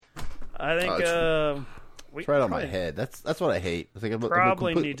I think it's right on my head. That's what I hate. I think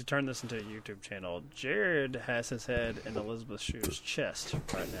probably need to turn this into a YouTube channel. Jared has his head in Elizabeth Shue's chest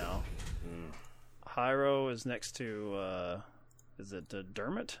right now. Hyro is next to, is it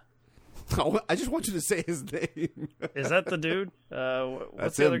Dermot? Oh, I just want you to say his name. Is that the dude? What's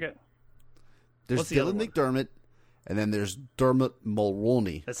That's the him. other guy? There's Dylan McDermott, and then there's Dermot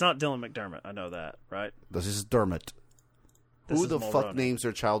Mulroney. It's not Dylan McDermott. I know that, right? This is Dermot. Who the fuck names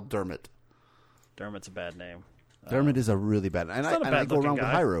their child Dermot? Dermot's a bad name. Dermot is a really bad name. And I go around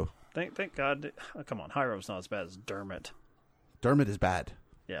guy. with Hyro. Thank God. Oh, come on, Hyro's not as bad as Dermot. Dermot is bad.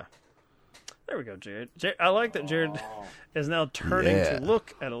 Yeah. There we go, Jared. I like that Jared is now turning to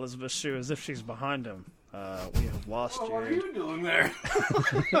look at Elizabeth Shue as if she's behind him. We have lost Jared. What are you doing there?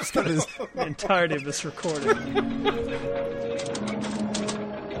 It's got the entirety of this recording.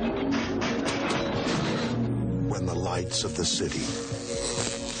 When the lights of the city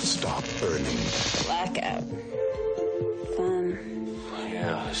stop burning. Blackout. Fun.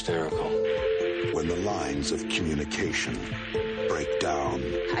 Yeah, hysterical. When the lines of communication break down.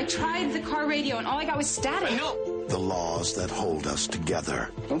 I tried the car radio and all I got was static. No. The laws that hold us together.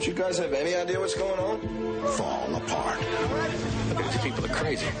 Don't you guys have any idea what's going on? Fall apart. These people are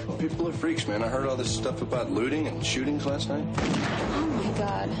crazy. People are freaks, man. I heard all this stuff about looting and shootings last night. Oh my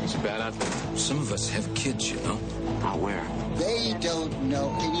God. It's bad out there. Some of us have kids, you know. Out where? They don't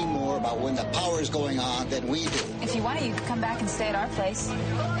know any more about when the power is going on than we do. If you want it, you can come back and stay at our place.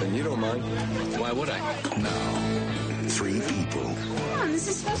 And you don't mind? Why would I? Now, 3 people. Come on, this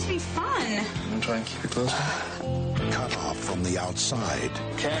is supposed to be fun. I'm gonna try and keep it close. Cut off from the outside.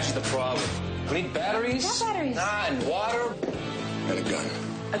 Cash is the problem. We need batteries. What batteries? And water. And a gun.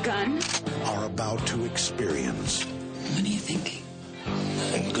 A gun? Are about to experience. What are you thinking?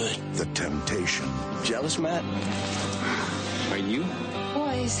 And good. The temptation. Jealous, Matt? Are you?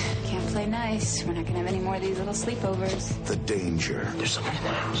 Boys, can't play nice. We're not gonna have any more of these little sleepovers. The danger. There's someone in the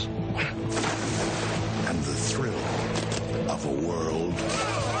house. And the thrill of a world.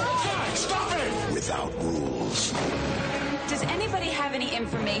 Stop it! Without rules. Does anybody have any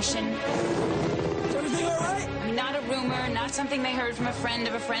information? Is everything all right? I mean, not a rumor, not something they heard from a friend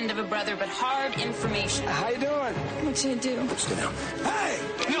of a brother, but hard information. How you doing? What should I do? Sit down. Hey!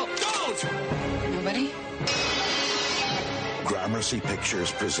 No, don't! Nobody? Gramercy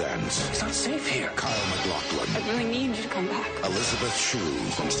Pictures presents It's not safe here. Kyle MacLachlan, I really need you to come back. Elizabeth Shue,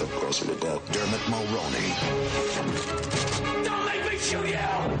 One step closer to death. Dermot Mulroney, Don't make me shoot you!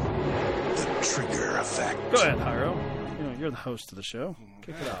 The Trigger Effect. Go ahead, Hyro. You're the host of the show.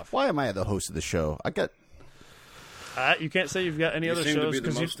 Kick it off. Why am I the host of the show? You can't say you've got any other seem shows to be the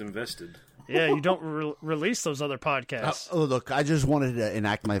because most invested. yeah, you don't release those other podcasts. Look, I just wanted to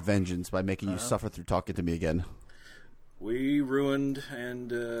enact my vengeance by making you suffer through talking to me again. We ruined and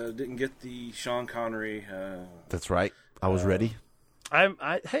didn't get the Sean Connery. That's right. I was ready.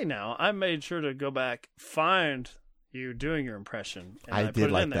 I made sure to go back, find you doing your impression. And I put did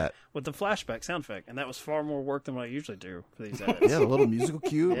it like in there that. with the flashback sound effect, and that was far more work than what I usually do for these edits. Yeah, the little musical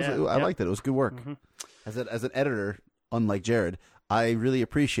cue. Yeah, I liked it. It was good work. Mm-hmm. As an editor, unlike Jared, I really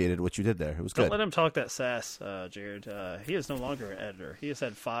appreciated what you did there. It was Don't good. let him talk that sass, Jared. He is no longer an editor. He has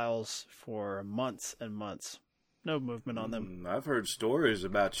had files for months and months. No movement on them. I've heard stories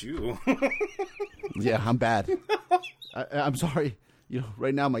about you. Yeah, I'm bad. I'm sorry.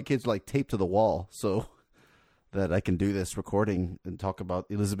 Right now my kid's like taped to the wall, so that I can do this recording and talk about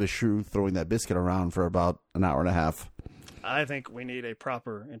Elizabeth Shue throwing that biscuit around for about an hour and a half. I think we need a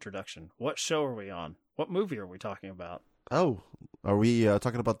proper introduction. What show are we on? What movie are we talking about? Oh, are we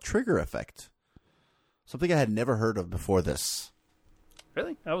talking about Trigger Effect? Something I had never heard of before this.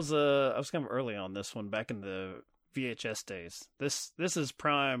 Really? I was kind of early on this one back in the VHS days. This is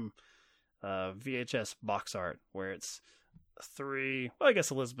prime VHS box art where it's 3. Well, I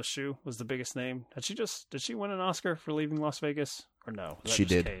guess Elizabeth Shue was the biggest name. Did she win an Oscar for Leaving Las Vegas or no? She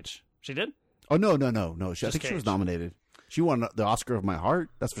did. Cage? She did? Oh no. I think she was Cage. nominated. She won the Oscar of my heart.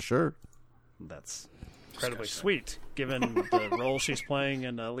 That's for sure. That's incredibly sweet, given the role she's playing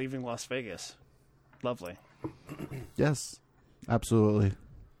in Leaving Las Vegas. Lovely. Yes, absolutely.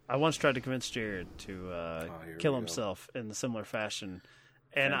 I once tried to convince Jared to kill himself in a similar fashion,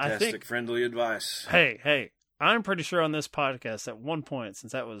 and Fantastic, I think friendly advice. Hey, I'm pretty sure on this podcast at one point,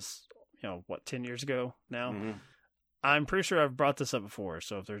 since that was 10 years ago now. Mm-hmm. I'm pretty sure I've brought this up before,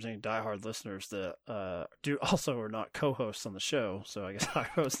 so if there's any diehard listeners that do also are not co-hosts on the show, so I guess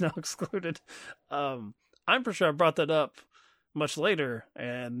Hyro is now excluded. I'm pretty sure I brought that up much later,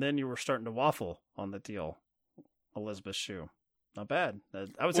 and then you were starting to waffle on the deal, Elizabeth Shue. not bad.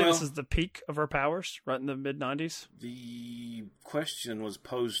 I would say this is the peak of her powers, right in the mid-90s. The question was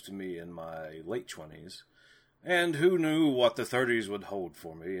posed to me in my late 20s, and who knew what the 30s would hold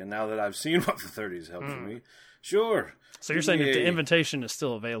for me? And now that I've seen what the 30s held for me, sure. So you're saying if the invitation is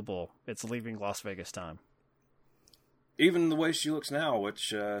still available, it's leaving Las Vegas time? Even the way she looks now,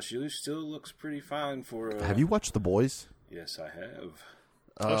 which she still looks pretty fine for... Have you watched The Boys? Yes, I have.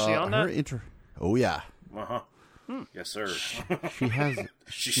 Was she on that? Oh, yeah. Uh-huh. Yes, sir. She has...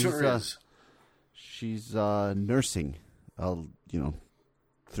 She sure is. She's nursing,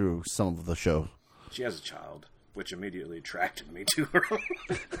 through some of the show. She has a child, which immediately attracted me to her.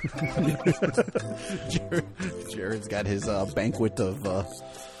 Jared's got his banquet of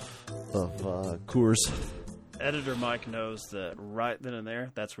Coors. Editor Mike knows that right then and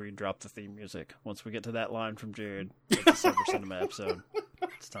there, that's where you drop the theme music. Once we get to that line from Jared, it's a Silver Cinema episode.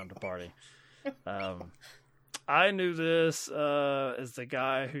 It's time to party. I knew this as the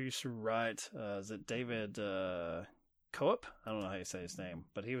guy who used to write, is it David Coop? I don't know how you say his name,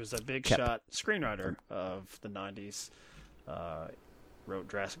 but he was a big shot screenwriter of the 90s. Wrote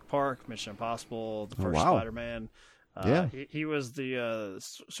Jurassic Park, Mission Impossible, the first Spider-Man. He was the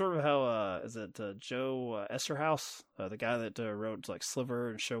sort of how Joe Esserhouse, the guy that wrote like Sliver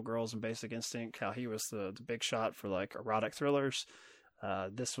and Showgirls and Basic Instinct, how he was the big shot for like erotic thrillers.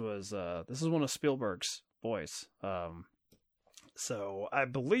 This is one of Spielberg's boys. So I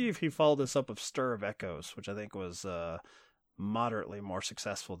believe he followed this up with Stir of Echoes, which I think was moderately more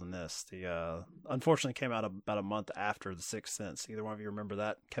successful than this. The unfortunately came out about a month after The Sixth Sense. Either one of you remember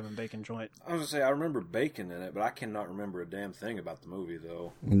that Kevin Bacon joint? I was gonna say I remember Bacon in it, but I cannot remember a damn thing about the movie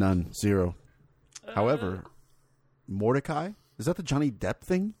though. None, zero. However, Mordecai, is that the Johnny Depp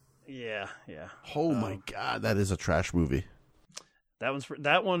thing? Yeah. Oh my God, that is a trash movie.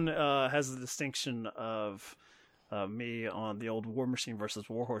 That one has the distinction of me on the old War Machine versus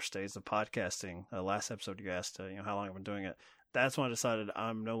Warhorse days of podcasting. Last episode you asked how long I've been doing it. That's when I decided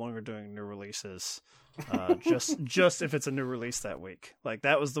I'm no longer doing new releases. Just if it's a new release that week. Like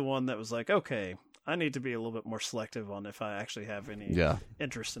that was the one that was like, okay, I need to be a little bit more selective on if I actually have any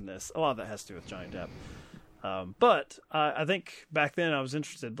interest in this. A lot of that has to do with Johnny Depp. But I think back then I was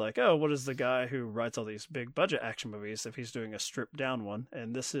interested, like, oh, what is the guy who writes all these big budget action movies if he's doing a stripped down one?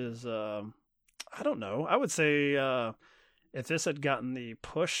 And this is, I don't know. I would say if this had gotten the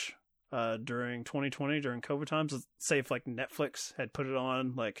push during 2020, during COVID times, let's say if like Netflix had put it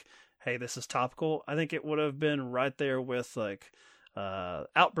on, like, hey, this is topical, I think it would have been right there with like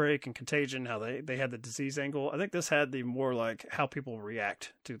Outbreak and Contagion, how they had the disease angle. I think this had the more like how people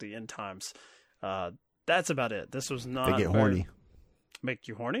react to the end times. That's about it. This was not. They get horny. Make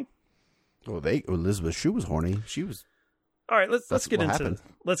you horny? Well, Elizabeth Shue was horny. She was. All right, let's get into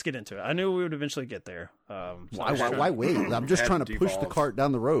it. I knew we would eventually get there. Why wait? I'm just trying to push the cart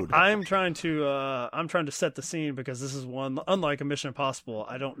down the road. I'm trying to set the scene because this is one, unlike a Mission Impossible,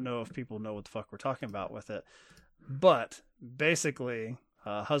 I don't know if people know what the fuck we're talking about with it. But basically,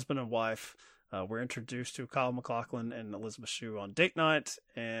 husband and wife were introduced to Kyle MacLachlan and Elizabeth Shue on date night,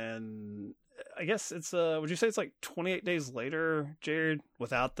 and I guess it's would you say it's like 28 days later, Jared,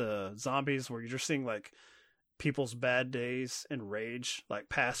 without the zombies, where you're just seeing like people's bad days and rage like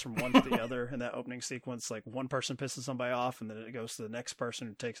pass from one to the other in that opening sequence. Like one person pisses somebody off and then it goes to the next person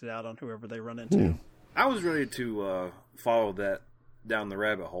who takes it out on whoever they run into. I was ready to follow that down the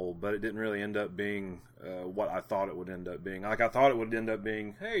rabbit hole, but it didn't really end up being what I thought it would end up being. Like I thought it would end up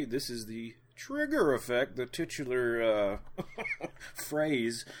being, hey, this is the trigger effect, the titular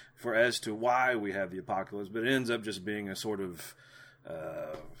phrase for as to why we have the apocalypse, but it ends up just being a sort of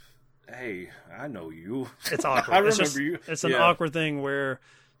hey, I know you. It's awkward. I remember you. It's an awkward thing where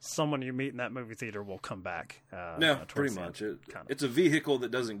someone you meet in that movie theater will come back. Pretty much. It's a vehicle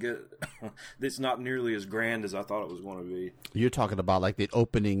that doesn't get. It's not nearly as grand as I thought it was going to be. You're talking about like the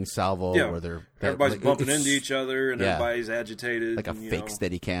opening salvo where everybody's bumping into each other and everybody's agitated, like a fake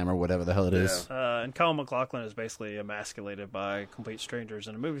Steadicam or whatever the hell it is. And Kyle MacLachlan is basically emasculated by complete strangers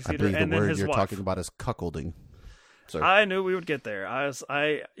in a movie theater. I believe and the then word his you're wife. talking about is cuckolding. Sorry. I knew we would get there.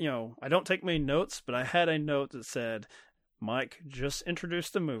 I don't take many notes, but I had a note that said, Mike just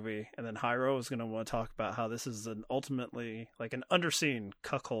introduced the movie, and then Hyro is going to want to talk about how this is ultimately like an underseen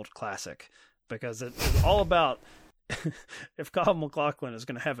cuckold classic, because it's all about if Kyle MacLachlan is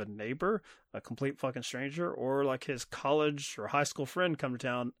going to have a neighbor, a complete fucking stranger, or like his college or high school friend come to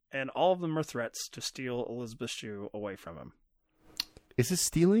town, and all of them are threats to steal Elizabeth Shue away from him. Is this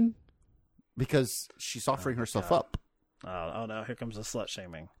stealing? Because she's offering herself up. Oh no, here comes the slut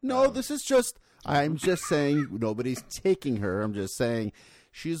shaming. No, I'm just saying nobody's taking her. I'm just saying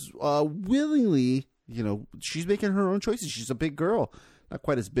she's willingly she's making her own choices. She's a big girl. Not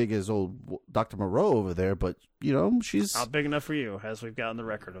quite as big as old Dr. Moreau over there, but, she's... Not big enough for you, as we've gotten the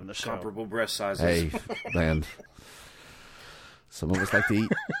record on the show. Comparable breast sizes. Hey, man. Some of us like to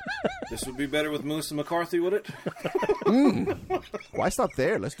eat. This would be better with Melissa McCarthy, would it? Why stop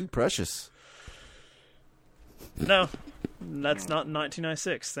there? Let's do Precious. No, that's not in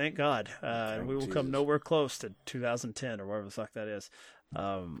 1996. Thank God. We will come nowhere close to 2010 or whatever the fuck that is.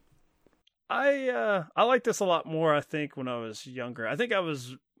 I like this a lot more, I think, when I was younger. I think I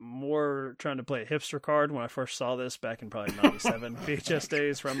was more trying to play a hipster card when I first saw this back in probably 97 VHS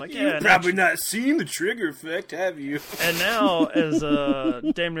days, where I'm like, You've probably not seen the trigger effect, have you? And now, as a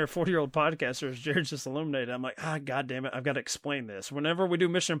damn near 40-year-old podcaster, as Jared just illuminated, I'm like, God damn it, I've got to explain this. Whenever we do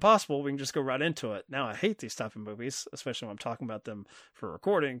Mission Impossible, we can just go right into it. Now I hate these type of movies, especially when I'm talking about them for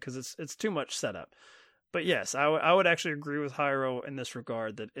recording, because it's too much setup. But yes, I would actually agree with Hyro in this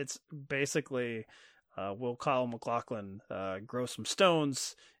regard, that it's basically will Kyle MacLachlan grow some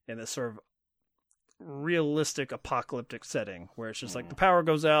stones in this sort of realistic apocalyptic setting where it's just like the power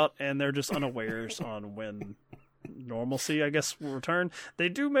goes out and they're just unawares on when normalcy, I guess, will return. They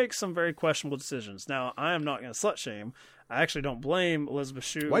do make some very questionable decisions. Now, I am not going to slut shame. I actually don't blame Elizabeth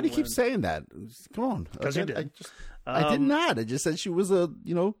Shue. Why do you keep saying that? Come on. Because you did. I did not. I just said she was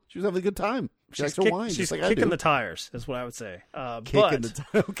she was having a good time. She's kicking the tires, is what I would say.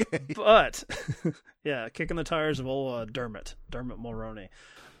 Okay. But, yeah, kicking the tires of old Dermot Mulroney.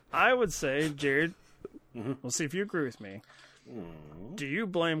 I would say, Jared, we'll see if you agree with me. Do you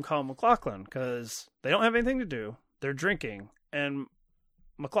blame Kyle MacLachlan? Because they don't have anything to do. They're drinking. And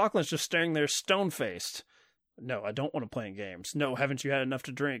MacLachlan's just staring there stone-faced. No, I don't want to play games. No, haven't you had enough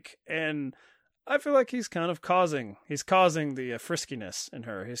to drink? And I feel like he's kind of causing the friskiness in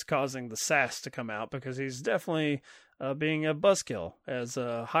her. He's causing the sass to come out because he's definitely being a buzzkill, as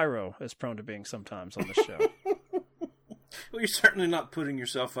Hyro is prone to being sometimes on the show. Well, you're certainly not putting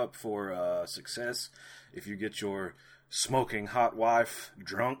yourself up for success if you get your smoking hot wife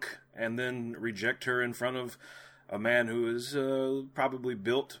drunk and then reject her in front of a man who is probably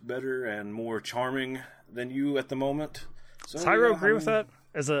built better and more charming than you at the moment. So, does Hyro agree with that?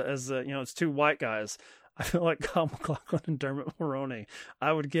 As it's two white guys. I feel like Kyle MacLachlan and Dermot Mulroney,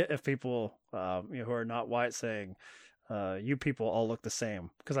 I would get if people who are not white saying, you people all look the same.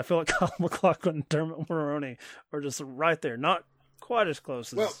 Because I feel like Kyle MacLachlan and Dermot Mulroney are just right there. Not quite as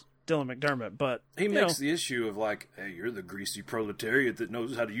close as Dylan McDermott, but he makes the issue of like, hey, you're the greasy proletariat that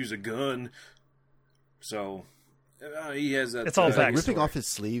knows how to use a gun. So he has that. It's all like ripping off his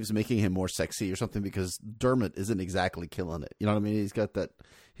sleeves, making him more sexy or something, because Dermot isn't exactly killing it. You know what I mean? He's got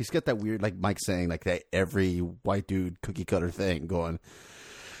that weird, like Mike saying, like that every white dude cookie cutter thing going.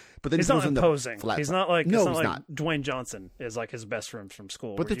 But then he's not imposing. He's not like Dwayne Johnson is like his best friend from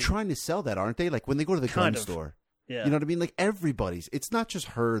school. But they're trying to sell that, aren't they? Like when they go to the gun store. Yeah. You know what I mean? Like it's not just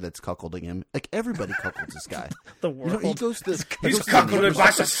her that's cuckolding him. Like everybody cuckolds this guy. The world. He goes to he's cuckolded by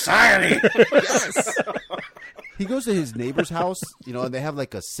society. Yes. He goes to his neighbor's house, and they have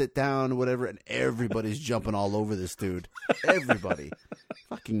like a sit down or whatever, and everybody's jumping all over this dude. Everybody.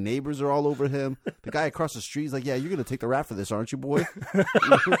 Fucking neighbors are all over him. The guy across the street is like, yeah, you're going to take the rap for this, aren't you, boy?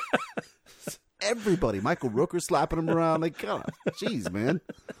 Everybody. Michael Rooker slapping him around. Like, God, jeez, man.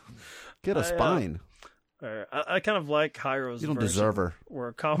 Get a spine. I kind of like Hyro's. You don't version deserve her.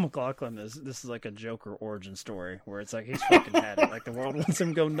 Where Kyle MacLachlan this is like a Joker origin story, where it's like he's fucking had it. Like the world wants him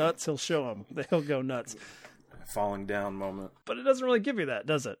to go nuts, he'll show him. He'll go nuts. Falling down moment. But it doesn't really give you that,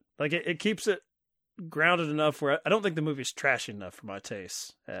 does it? Like it keeps it grounded enough where I don't think the movie's trashy enough for my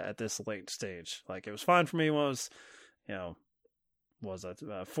taste at this late stage. Like it was fine for me when I was,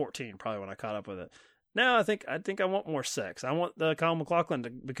 14 probably when I caught up with it. Now I think I want more sex. I want the Kyle MacLachlan to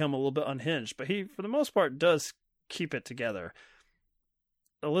become a little bit unhinged, but he for the most part does keep it together.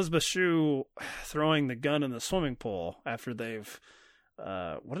 Elizabeth Shue throwing the gun in the swimming pool after they've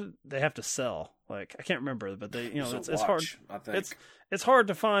what did they have to sell? Like I can't remember, but they it's hard. I think it's hard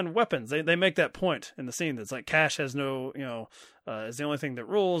to find weapons. They make that point in the scene that's like cash has no is the only thing that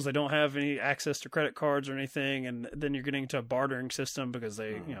rules. They don't have any access to credit cards or anything, and then you're getting into a bartering system because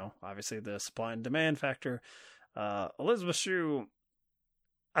they obviously the supply and demand factor. Elizabeth Shue,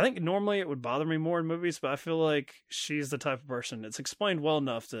 I think normally it would bother me more in movies, but I feel like she's the type of person. It's explained well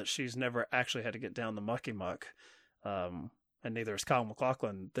enough that she's never actually had to get down the mucky muck. And neither is Kyle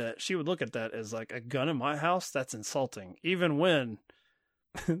MacLachlan, that she would look at that as like a gun in my house. That's insulting, even when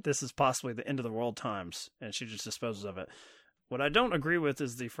this is possibly the end of the world times and she just disposes of it. What I don't agree with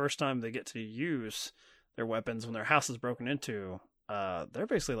is the first time they get to use their weapons when their house is broken into, they're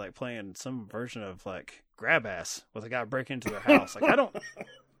basically like playing some version of like grab ass with a guy breaking into their house. Like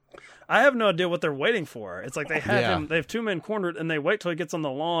I have no idea what they're waiting for. It's like they have him. They have two men cornered, and they wait till he gets on the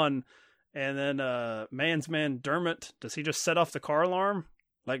lawn, and then man's man Dermot, does he just set off the car alarm,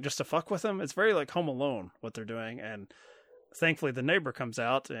 like just to fuck with him? It's very like Home Alone what they're doing, and thankfully the neighbor comes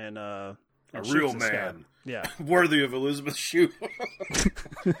out and a real man, yeah, worthy of Elizabeth Shue.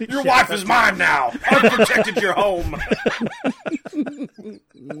 Your wife is mine now. I've protected your home.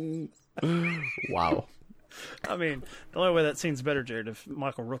 Wow. I mean, the only way that scene's better, Jared, if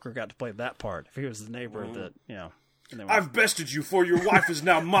Michael Rooker got to play that part. If he was the neighbor that, I've bested you, for your wife is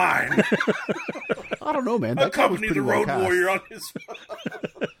now mine. I don't know, man. That accompany the road warrior on his.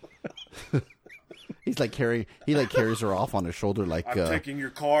 He's like carries her off on his shoulder like. I'm taking your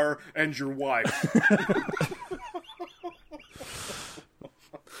car and your wife.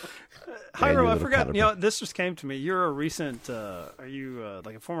 Hyro, I forgot. This just came to me. You're a recent. Are you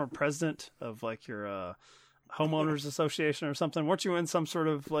like a former president of like your homeowners association or something? Weren't you in some sort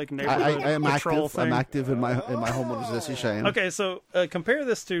of like neighborhood I am patrol active. thing? I'm active in my homeowners association. Okay, so compare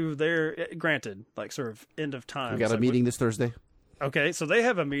this to their granted, like sort of end of time. We got a meeting this Thursday. Okay, so they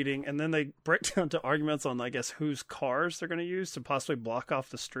have a meeting, and then they break down to arguments on, I guess, whose cars they're going to use to possibly block off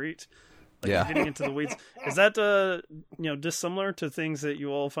the street. Like getting into the weeds. Is that dissimilar to things that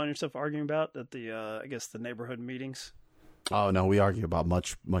you all find yourself arguing about at the I guess the neighborhood meetings? Oh no, we argue about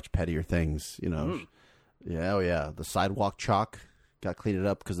much pettier things. Yeah. The sidewalk chalk got cleaned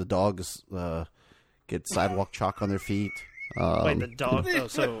up because the dogs get sidewalk chalk on their feet. Wait, the dog? Oh,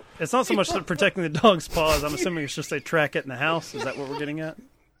 so it's not so much protecting the dog's paws. I'm assuming it's just they track it in the house. Is that what we're getting at?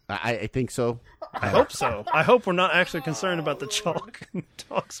 I think so. I hope so. I hope we're not actually concerned about the chalk and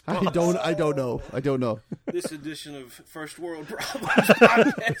dog's paws. I don't know. This edition of First World Problems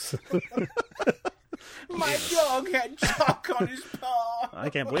podcast. My dog had chalk on his paw. I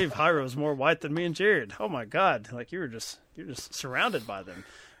can't believe Hyro's more white than me and Jared. Oh my God! Like you're just surrounded by them.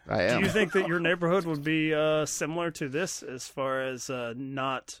 I am. Do you think that your neighborhood would be similar to this as far as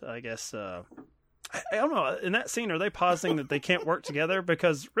not, I guess, I don't know. In that scene, are they positing that they can't work together?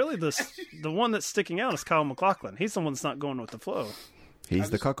 Because really the one that's sticking out is Kyle MacLachlan. He's the one that's not going with the flow.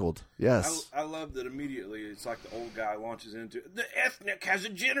 He's the cuckold. Yes. I love that immediately it's like the old guy launches into the ethnic has a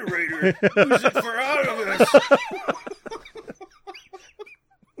generator. Use it for all of us.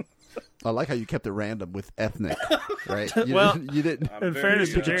 I like how you kept it random with ethnic, right? You didn't. In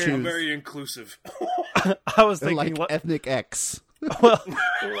fairness to Jared, I'm very inclusive. I was thinking like ethnic X. Well,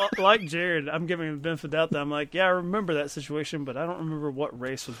 like Jared, I'm giving him the benefit of the doubt that I'm like, yeah, I remember that situation, but I don't remember what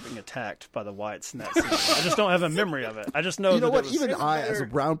race was being attacked by the whites in that scene. I just don't have a memory of it. I just know. You know what? Even I, as a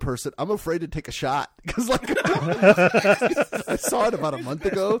brown person, I'm afraid to take a shot because, like, I saw it about a month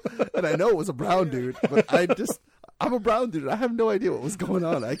ago, and I know it was a brown dude, but I'm a brown dude. I have no idea what was going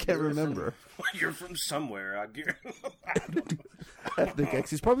on. I can't remember. You're from somewhere. I think X.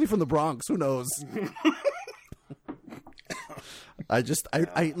 He's probably from the Bronx. Who knows?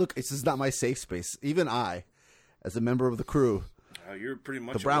 I look. This is not my safe space. Even I, as a member of the crew. You're pretty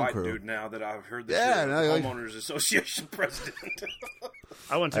much a white crew. Dude now that I've heard that you're homeowners association president.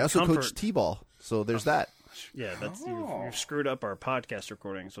 I also coach t-ball, so there's that. Yeah, you've screwed up our podcast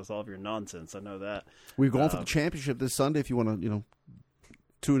recordings with all of your nonsense. I know that. We're going for the championship this Sunday. If you want to,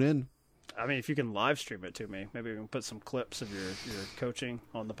 tune in. I mean, if you can live stream it to me, maybe we can put some clips of your coaching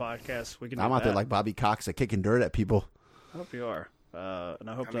on the podcast. We can. I'm out there like Bobby Cox at kicking dirt at people. I hope you are. And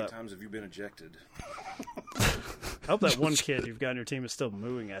I hope How many times have you been ejected? I hope that one kid you've got on your team is still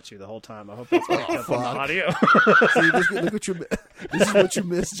mooing at you the whole time. I hope that's picked up on the audio. See, this is what you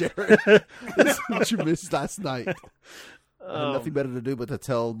missed, Jared. This is what you missed last night. I had nothing better to do but to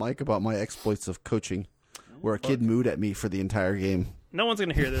tell Mike about my exploits of coaching, where a kid mooed at me for the entire game. No one's going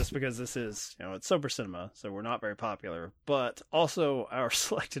to hear this because this is, it's Sober Cinema, so we're not very popular. But also our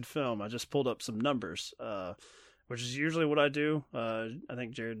selected film, I just pulled up some numbers, which is usually what I do. I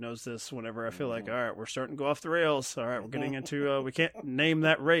think Jared knows this whenever I feel like, all right, we're starting to go off the rails. All right, we're getting into, we can't name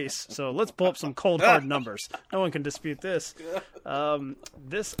that race. So let's pull up some cold, hard numbers. No one can dispute this.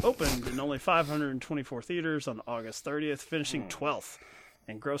 This opened in only 524 theaters on August 30th, finishing 12th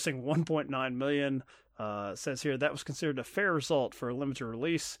and grossing $1.9 million. It says here that was considered a fair result for a limited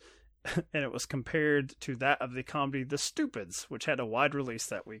release, and it was compared to that of the comedy The Stupids, which had a wide release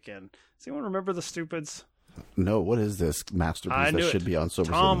that weekend. Does anyone remember The Stupids? No, what is this masterpiece that should be on Sober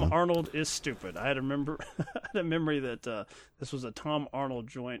Tom Cinema? Arnold is stupid. I had a memory that this was a Tom Arnold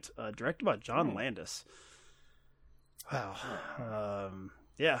joint directed by John Landis. Wow.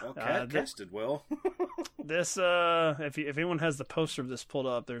 Yeah. Casted well. This, if anyone has the poster of this pulled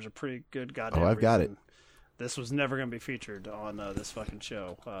up, there's a pretty good goddamn I've got it. This was never going to be featured on this fucking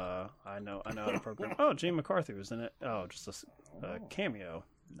show. I know how to program. Oh, Gene McCarthy was in it. Oh, just a cameo.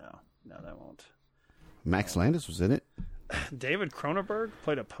 No, that won't. Max Landis was in it. David Cronenberg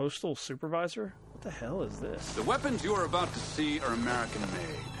played a postal supervisor? What the hell is this? The weapons you are about to see are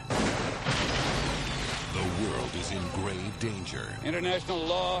American-made. The world is in grave danger. International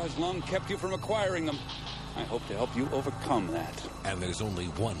law has long kept you from acquiring them. I hope to help you overcome that. And there's only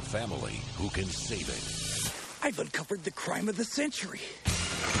one family who can save it. I've uncovered the crime of the century.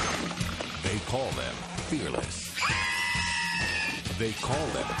 They call them fearless. They call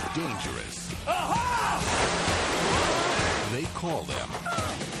them dangerous. Aha! They call them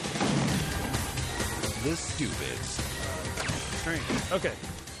the Stupids. Strange. Okay.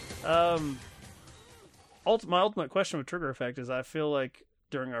 My ultimate question with Trigger Effect is I feel like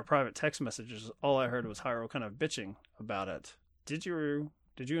during our private text messages, all I heard was Hyro kind of bitching about it. Did you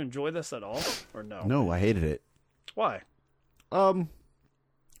enjoy this at all, or no? No, I hated it. Why?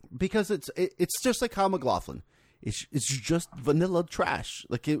 Because it's just like Kyle MacLachlan. It's just vanilla trash.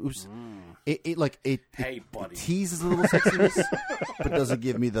 Like it was, it Hey, buddy. It teases a little sexiness, but doesn't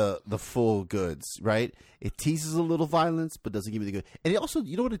give me the full goods. Right? It teases a little violence, but doesn't give me the good. And it also,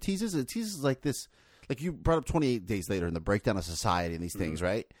 you know what it teases? It teases like this. Like you brought up 28 Days Later and the breakdown of society and these things,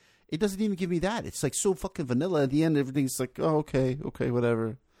 right? It doesn't even give me that. It's like so fucking vanilla. At the end, everything's like, oh, okay,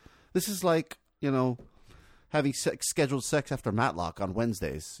 whatever. This is like, having scheduled sex after Matlock on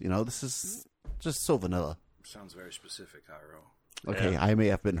Wednesdays. This is just so vanilla. Sounds very specific, Hyro. Okay, yeah. I may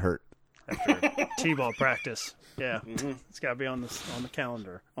have been hurt. After T-ball practice. Yeah. It's got to be on the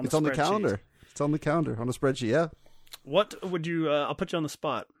calendar. It's on the calendar. It's on the calendar, on the spreadsheet, yeah. What would you, I'll put you on the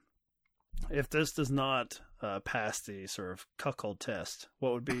spot. If this does not pass the sort of cuckold test,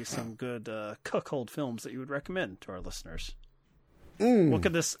 what would be some good cuckold films that you would recommend to our listeners? What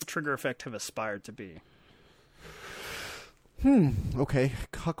could this Trigger Effect have aspired to be? Okay,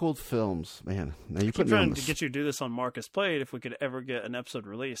 cuckold films, man. Now you keep trying to get you to do this on Marcus Played. If we could ever get an episode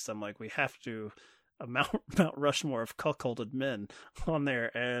released, I'm like, we have to Mount Rushmore of cuckolded men on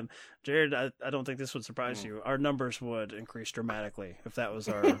there. And Jared, I don't think this would surprise you. Our numbers would increase dramatically if that was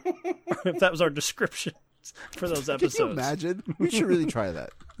our description for those episodes. Can you imagine? We should really try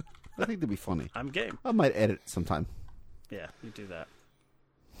that. I think that'd be funny. I'm game. I might edit sometime. Yeah, you do that.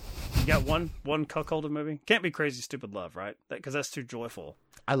 You got one cuckolded movie? Can't be Crazy Stupid Love, right? Because that's too joyful.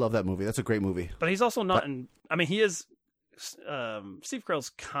 I love that movie. That's a great movie. But he's also not in... I mean, he is... Steve Carell's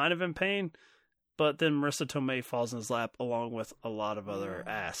kind of in pain, but then Marissa Tomei falls in his lap along with a lot of other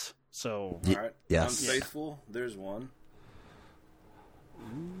ass. So... All right. Yes. Unfaithful. There's one.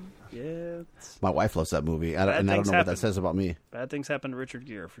 Yeah. My wife loves that movie, and I don't know what that says about me. Bad things happen to Richard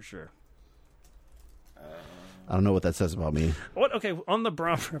Gere, for sure. I don't know what that says about me. What? Okay, on the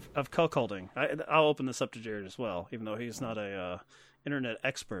barometer of cuckolding, I'll open this up to Jared as well, even though he's not a internet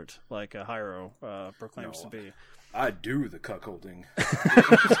expert like Hyro proclaims to be. I do the cuckolding.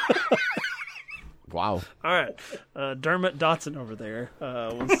 Wow. All right. Dermot Dotson over there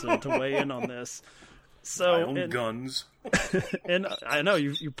wants to weigh in on this. So, I own guns. And I know,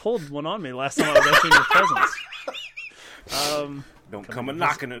 you pulled one on me last time I was actually in your presence. Don't come a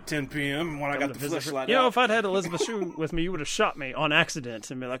knocking at 10 p.m. when I got the flashlight out. You know, if I'd had Elizabeth Shue with me, you would have shot me on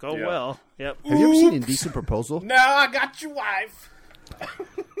accident and be like, well, yep. Have you ever seen Indecent Proposal? No, I got your wife.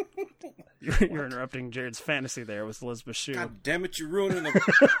 You're interrupting Jared's fantasy there with Elizabeth Shue. God damn it, you're ruining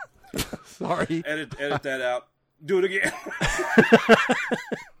the... Sorry. Edit that out. Do it again.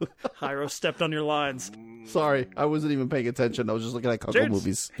 Hyro stepped on your lines. Sorry, I wasn't even paying attention. I was just looking at cuckold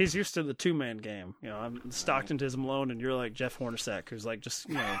movies. He's used to the two-man game. You know, I'm Stockton to his Malone, and you're like Jeff Hornacek, who's like just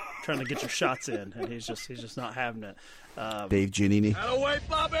trying to get your shots in, and he's just not having it. Dave Giannini. Away,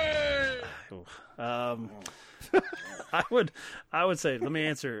 Bobby. I would say, let me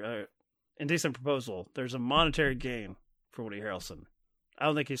answer. Indecent Proposal. There's a monetary gain for Woody Harrelson. I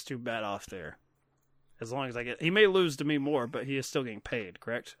don't think he's too bad off there. As long as he may lose to me more, but he is still getting paid,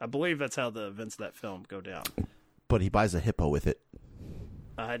 correct? I believe that's how the events of that film go down. But he buys a hippo with it.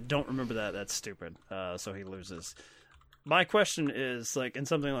 I don't remember that. That's stupid. So he loses. My question is, like, in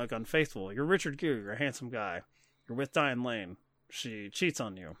something like Unfaithful, you're Richard Gere, you're a handsome guy. You're with Diane Lane. She cheats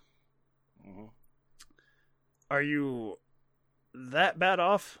on you. Mm-hmm. Are you that bad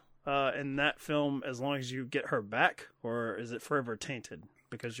off in that film as long as you get her back? Or is it forever tainted?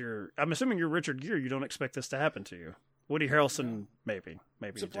 Because I'm assuming you're Richard Gere. You don't expect this to happen to you. Woody Harrelson, maybe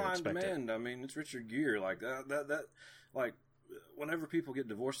supply and demand. I mean, it's Richard Gere. Like that. Like whenever people get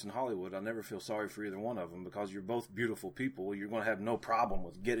divorced in Hollywood, I never feel sorry for either one of them because you're both beautiful people. You're going to have no problem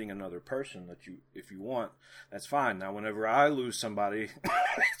with getting another person if you want. That's fine. Now, whenever I lose somebody,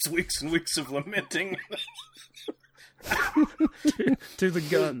 it's weeks and weeks of lamenting. to the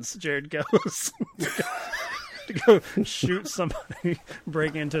guns, Jared goes. to go shoot somebody,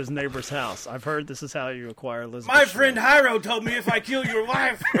 break into his neighbor's house. I've heard this is how you acquire Elizabeth. My friend Hyro told me if I kill your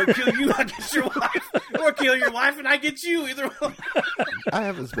wife, or kill you, I get your wife, or kill your wife and I get you. Either one. I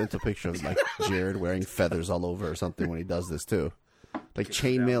have this mental picture of like Jared wearing feathers all over or something when he does this too, like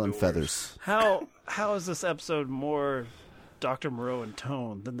chainmail and feathers. How is this episode more Dr. Moreau in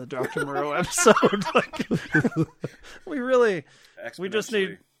tone than the Dr. Moreau episode? Like, we just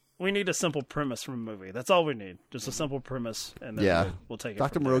need a simple premise from a movie. That's all we need. Just a simple premise, and then we'll take it.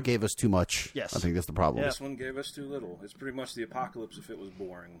 Dr. Moreau gave us too much. Yes, I think that's the problem. This one gave us too little. It's pretty much the apocalypse if it was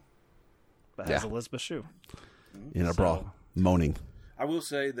boring. But has Elizabeth Shue in a bra, moaning. I will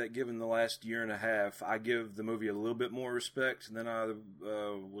say that given the last year and a half, I give the movie a little bit more respect than I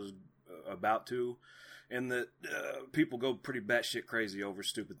was about to, and that people go pretty batshit crazy over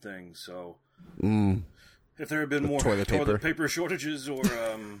stupid things. So, if there had been more toilet paper shortages or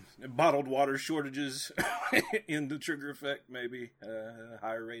bottled water shortages in the Trigger Effect, maybe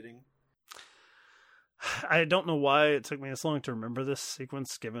higher rating. I don't know why it took me this long to remember this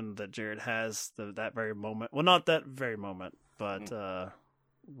sequence, given that Jared has that very moment. Well, not that very moment, but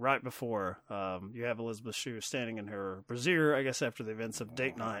right before, you have Elizabeth Shue standing in her brassiere, I guess after the events of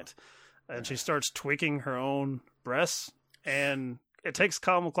date night, and she starts tweaking her own breasts, and it takes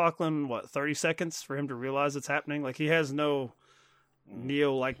Kyle MacLachlan, 30 seconds for him to realize it's happening? Like, he has no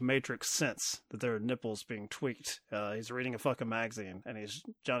Neo-like Matrix sense that there are nipples being tweaked. He's reading a fucking magazine, and he's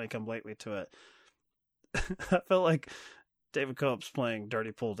Johnny-come-lately to it. I felt like David Cope's playing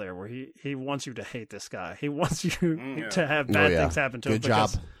Dirty Pool there, where he wants you to hate this guy. He wants you to have bad things happen to him. Good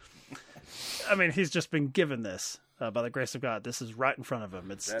job. I mean, he's just been given this by the grace of God. This is right in front of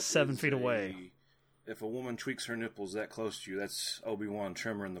him. It's 7 feet away. If a woman tweaks her nipples that close to you, that's Obi-Wan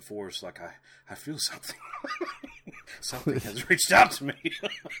Tremor in the Force. Like, I feel something. Something has reached out to me.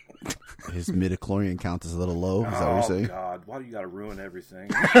 His midichlorian count is a little low. Is that what you're saying? Oh, God. Why do you got to ruin everything?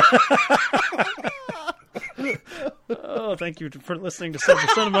 Oh, thank you for listening to Silver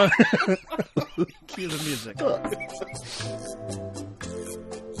Cinema. Cue the music.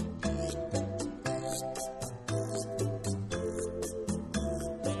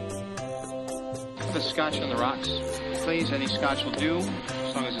 The scotch on the rocks, please. Any scotch will do,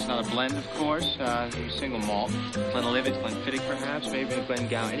 as long as it's not a blend, of course. Single malt. Glenlivet, Glenfiddich, perhaps. Maybe a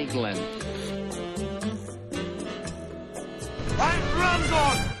Glengow. Any Glen. Right, drums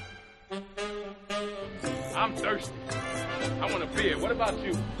on! I'm thirsty. I want a beer. What about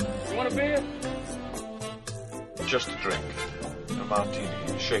you? You want a beer? Just a drink. A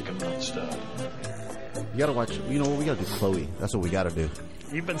martini, shaken, not stirred. You gotta watch. You know what? We gotta do Chloe. That's what we gotta do.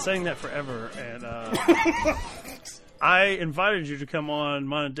 You've been saying that forever, and I invited you to come on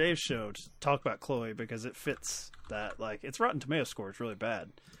mine and Dave's show to talk about Chloe because it fits that. Like, its Rotten Tomato score is really bad,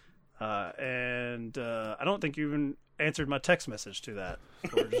 and I don't think you even answered my text message to that,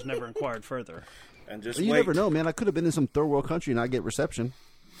 or just never inquired further. And just you never know, man. I could have been in some third world country and not get reception.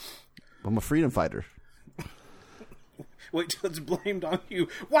 I'm a freedom fighter. Wait till it's blamed on you.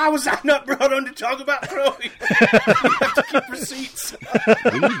 Why was I not brought on to talk about Chloe? You have to keep receipts.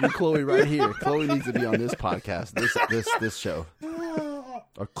 We need your Chloe right here. Chloe needs to be on this podcast, this show.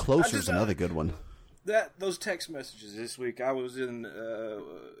 Or Closer's another good one. Those text messages this week, I was in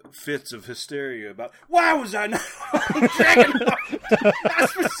fits of hysteria about why was I not on Dragon? I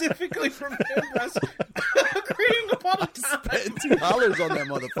specifically remember us agreeing upon a time. Spent $2 on that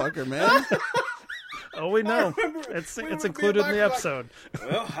motherfucker, man. Oh, we know. It's included in the episode.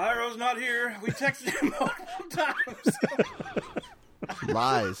 Well, Hyro's not here. We texted him multiple times.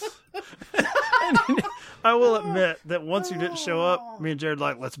 Lies. I will admit that once you didn't show up, me and Jared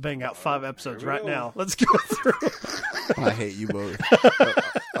let's bang out 5 episodes right now. Let's go through. I hate you both.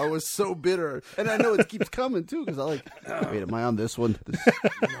 I was so bitter. And I know it keeps coming, too, because wait, am I on this one? This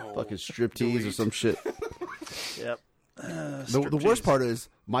fucking striptease or some shit. Yep. The worst part is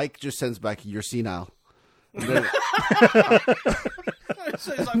Mike just sends back, "You're senile." It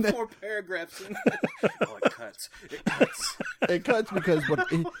says like 4 paragraphs in it. Oh, it cuts. It cuts because, but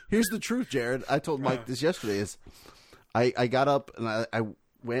here's the truth, Jared. I told Mike this yesterday. Is I got up and I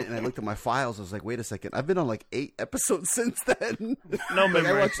went and I looked at my files. I was like, wait a second. I've been on 8 episodes since then. No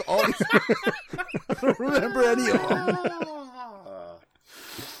memory. I watched all these. I don't remember any of them.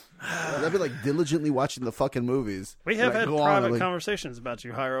 I've been diligently watching the fucking movies. We have had private conversations about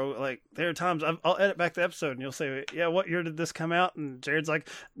you, Hyro. There are times I'll edit back the episode and you'll say, "Yeah, what year did this come out?" And Jared's like,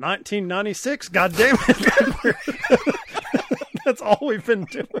 1996. God damn it! That's all we've been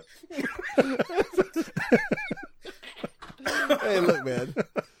doing. Hey, look, man.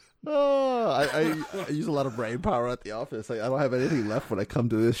 I use a lot of brain power at the office. I don't have anything left when I come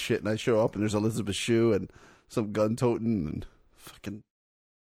to this shit, and I show up and there's Elizabeth Shue and some gun toting and fucking